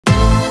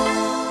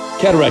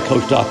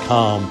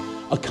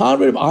CataractCoach.com.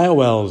 Accommodative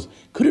IOLs.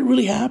 Could it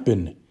really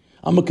happen?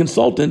 I'm a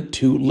consultant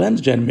to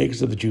LensGen,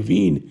 makers of the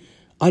Juvene.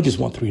 I just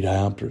want 3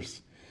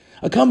 diopters.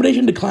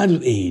 Accommodation declines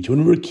with age.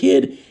 When we were a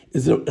kid,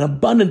 there's an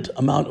abundant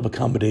amount of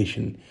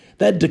accommodation.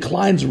 That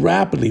declines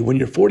rapidly. When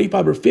you're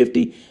 45 or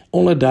 50,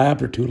 only a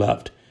diopter or 2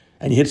 left.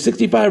 And you hit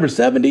 65 or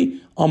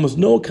 70, almost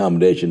no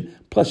accommodation,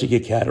 plus you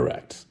get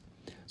cataracts.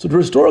 So to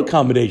restore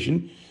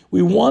accommodation,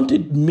 we want to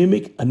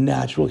mimic a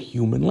natural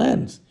human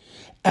lens.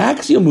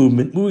 Axial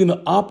movement, moving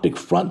the optic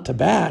front to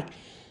back,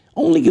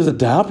 only gives a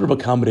diopter of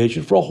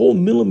accommodation for a whole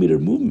millimeter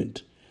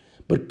movement.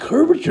 But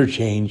curvature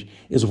change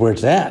is where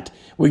it's at.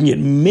 We can get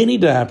many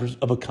diopters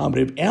of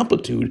accommodative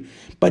amplitude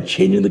by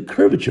changing the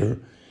curvature.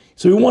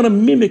 So we want to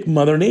mimic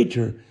Mother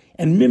Nature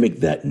and mimic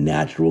that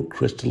natural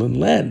crystalline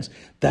lens.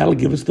 That'll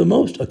give us the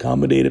most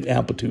accommodative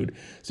amplitude.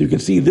 So you can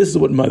see this is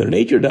what Mother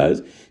Nature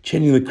does,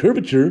 changing the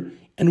curvature,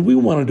 and we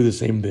want to do the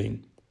same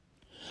thing.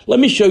 Let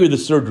me show you the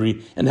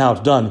surgery and how it's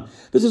done.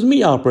 This is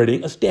me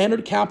operating a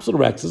standard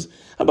capsulorhexis,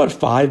 about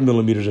 5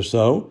 millimeters or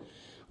so.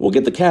 We'll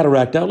get the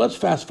cataract out. Let's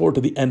fast forward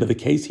to the end of the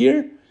case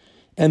here.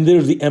 And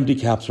there's the empty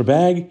capsular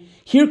bag.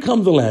 Here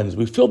comes the lens.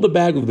 We filled the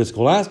bag with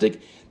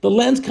viscoelastic. The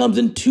lens comes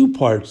in 2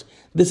 parts.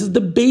 This is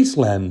the base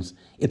lens.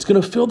 It's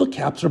going to fill the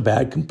capsular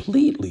bag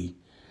completely.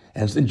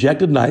 And it's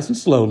injected nice and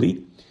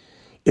slowly.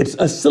 It's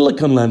a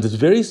silicone lens. It's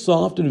very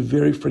soft and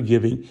very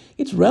forgiving.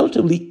 It's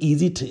relatively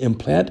easy to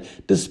implant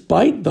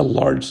despite the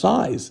large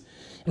size.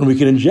 And we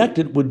can inject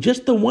it with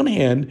just the one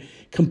hand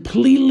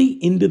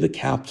completely into the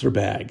capsular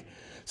bag.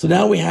 So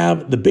now we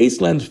have the base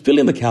lens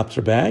filling the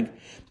capsular bag.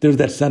 There's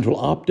that central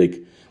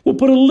optic. We'll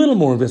put a little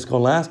more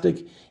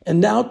viscoelastic. And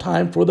now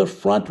time for the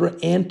front or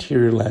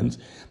anterior lens.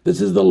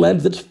 This is the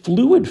lens that's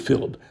fluid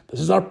filled.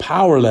 This is our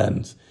power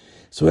lens.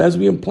 So as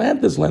we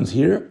implant this lens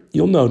here,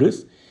 you'll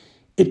notice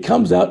it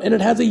comes out and it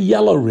has a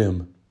yellow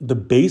rim. The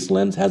base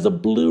lens has a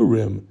blue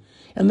rim.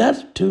 And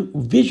that's to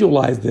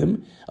visualize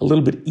them a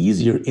little bit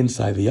easier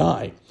inside the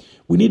eye.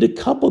 We need to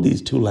couple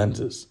these 2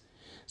 lenses.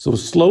 So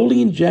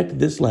slowly inject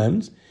this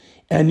lens,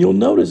 and you'll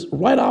notice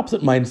right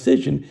opposite my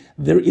incision,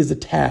 there is a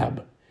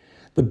tab.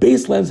 The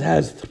base lens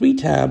has 3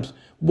 tabs,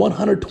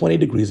 120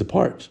 degrees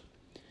apart.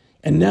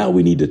 And now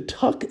we need to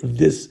tuck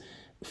this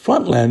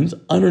front lens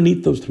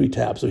underneath those 3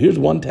 tabs. So here's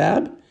one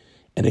tab,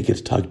 and it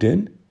gets tucked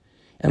in.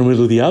 And we'll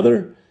do the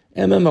other,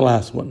 and then the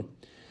last one.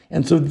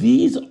 And so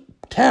these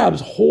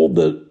tabs hold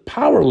the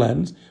power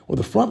lens or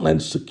the front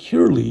lens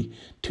securely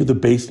to the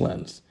base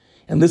lens.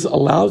 And this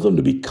allows them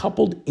to be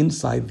coupled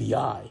inside the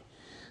eye.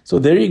 So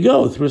there you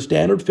go. Through a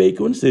standard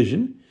phaco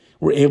incision,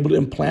 we're able to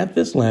implant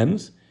this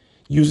lens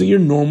using your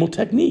normal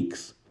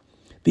techniques.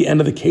 The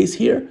end of the case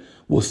here,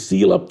 we'll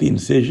seal up the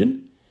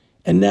incision,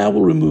 and now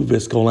we'll remove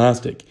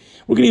viscoelastic.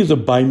 We're going to use a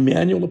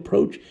bimanual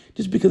approach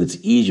just because it's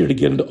easier to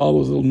get into all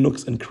those little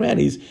nooks and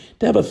crannies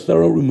to have a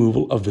thorough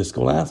removal of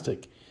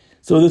viscoelastic.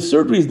 So the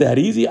surgery is that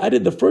easy. I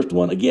did the first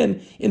one,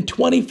 again, in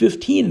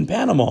 2015 in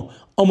Panama,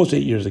 almost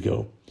 8 years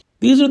ago.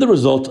 These are the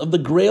results of the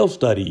Grail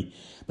Study.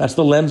 That's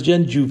the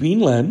LensGen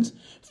Juvene lens.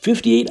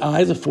 58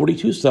 eyes of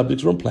 42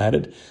 subjects were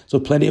implanted, so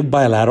plenty of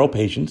bilateral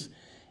patients.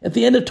 At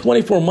the end of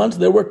 24 months,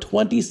 there were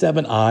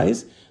 27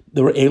 eyes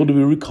that were able to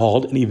be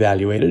recalled and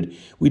evaluated.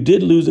 We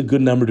did lose a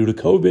good number due to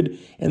COVID,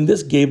 and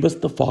this gave us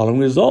the following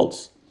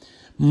results.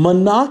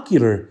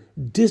 Monocular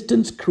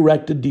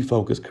distance-corrected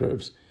defocus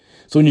curves.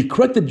 So when you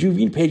correct the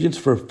Juvene patients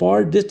for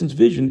far distance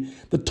vision,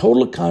 the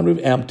total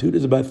accommodative amplitude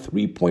is about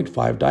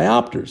 3.5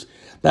 diopters.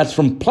 That's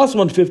from plus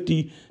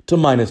 150 to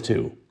minus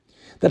 2.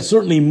 That's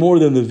certainly more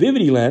than the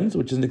Vivity lens,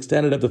 which is an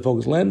extended depth of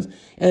focus lens,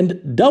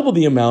 and double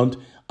the amount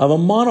of a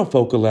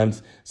monofocal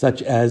lens,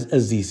 such as a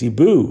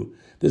ZC-BOO.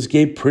 This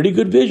gave pretty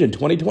good vision,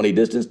 20/20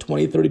 distance,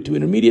 20/32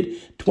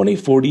 intermediate,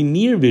 20/40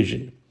 near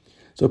vision.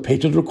 So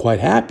patients were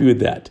quite happy with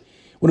that.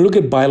 When we look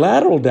at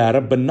bilateral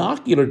data,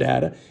 binocular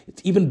data,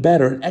 it's even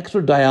better, an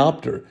extra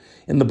diopter.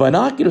 In the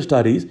binocular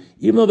studies,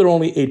 even though there were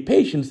only 8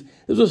 patients,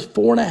 this was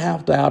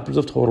 4.5 diopters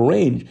of total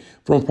range,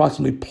 from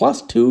approximately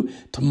plus 2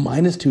 to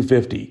minus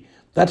 250.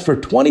 That's for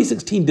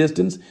 20/16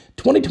 distance,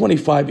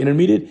 20/25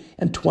 intermediate,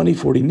 and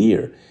 20/40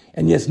 near.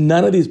 And yes,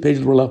 none of these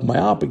patients were left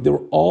myopic. They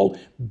were all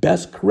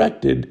best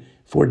corrected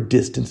for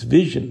distance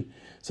vision.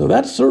 So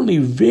that's certainly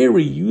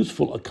very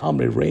useful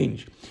accommodative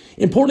range.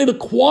 Importantly, the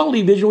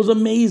quality vision was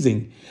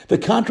amazing. The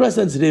contrast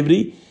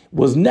sensitivity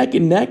was neck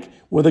and neck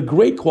with a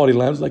great quality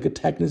lens like a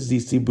Technis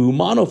ZC-BOO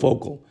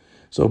monofocal.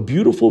 So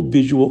beautiful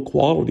visual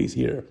qualities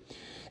here.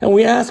 And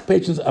we asked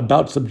patients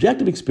about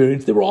subjective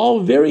experience. They were all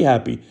very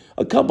happy.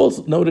 A couple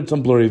noted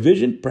some blurry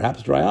vision,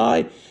 perhaps dry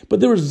eye, but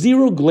there was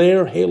zero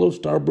glare, halo,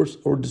 starburst,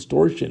 or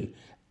distortion.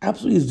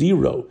 Absolutely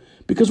zero,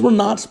 because we're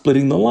not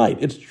splitting the light.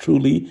 It's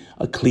truly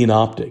a clean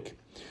optic.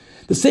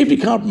 The safety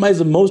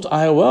compromises of most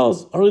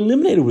IOLs are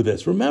eliminated with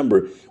this.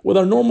 Remember, with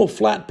our normal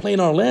flat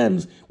planar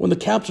lens, when the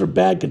capsular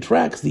bag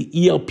contracts, the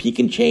ELP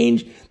can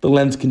change, the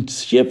lens can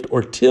shift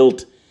or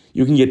tilt,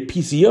 you can get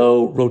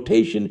PCO,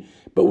 rotation,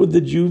 but with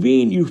the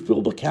Juvene, you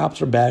fill the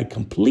capsular bag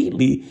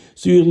completely,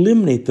 so you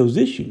eliminate those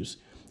issues.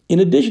 In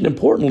addition,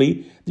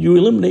 importantly, you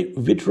eliminate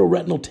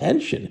vitreoretinal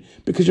tension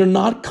because you're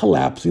not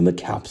collapsing the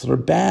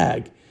capsular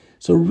bag.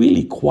 So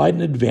really quite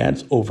an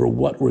advance over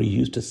what we're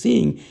used to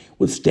seeing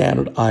with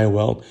standard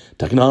IOL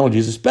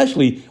technologies,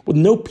 especially with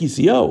no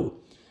PCO.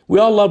 We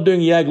all love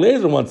doing YAG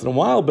laser once in a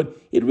while, but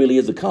it really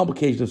is a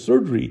complication of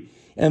surgery.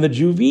 And the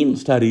Juvene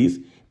studies,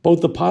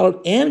 both the pilot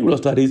and Grail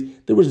studies,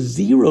 there was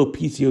zero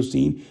PCO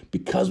seen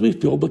because we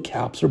filled the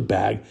capsular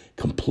bag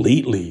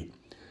completely.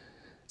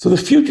 So the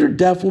future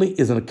definitely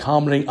is an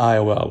accommodating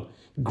IOL.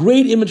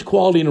 Great image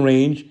quality and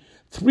range,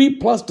 3+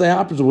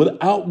 diopters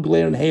without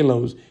glare and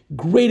halos,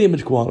 great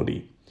image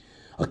quality.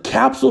 A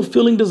capsule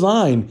filling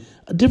design,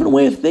 a different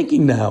way of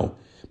thinking now.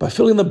 By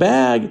filling the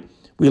bag,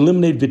 we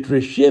eliminate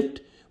vitreous shift,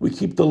 we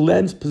keep the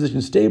lens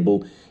position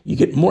stable, you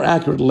get more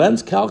accurate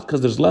lens calc because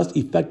there's less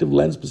effective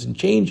lens position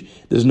change,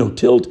 there's no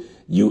tilt,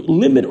 you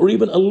limit or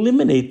even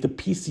eliminate the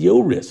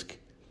PCO risk.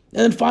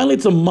 And then finally,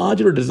 it's a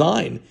modular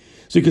design.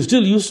 So you can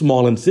still use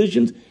small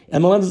incisions,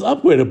 and the lens is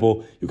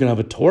upgradable. You can have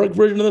a toric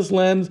version of this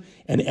lens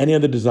and any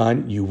other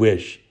design you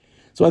wish.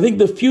 So I think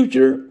the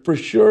future, for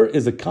sure,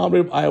 is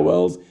accommodative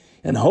IOLs,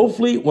 and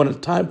hopefully when it's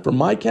time for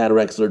my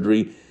cataract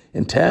surgery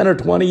in 10 or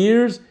 20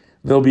 years,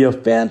 there'll be a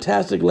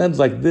fantastic lens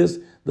like this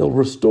that'll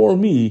restore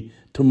me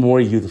to more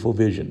youthful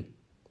vision.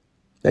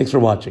 Thanks for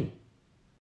watching.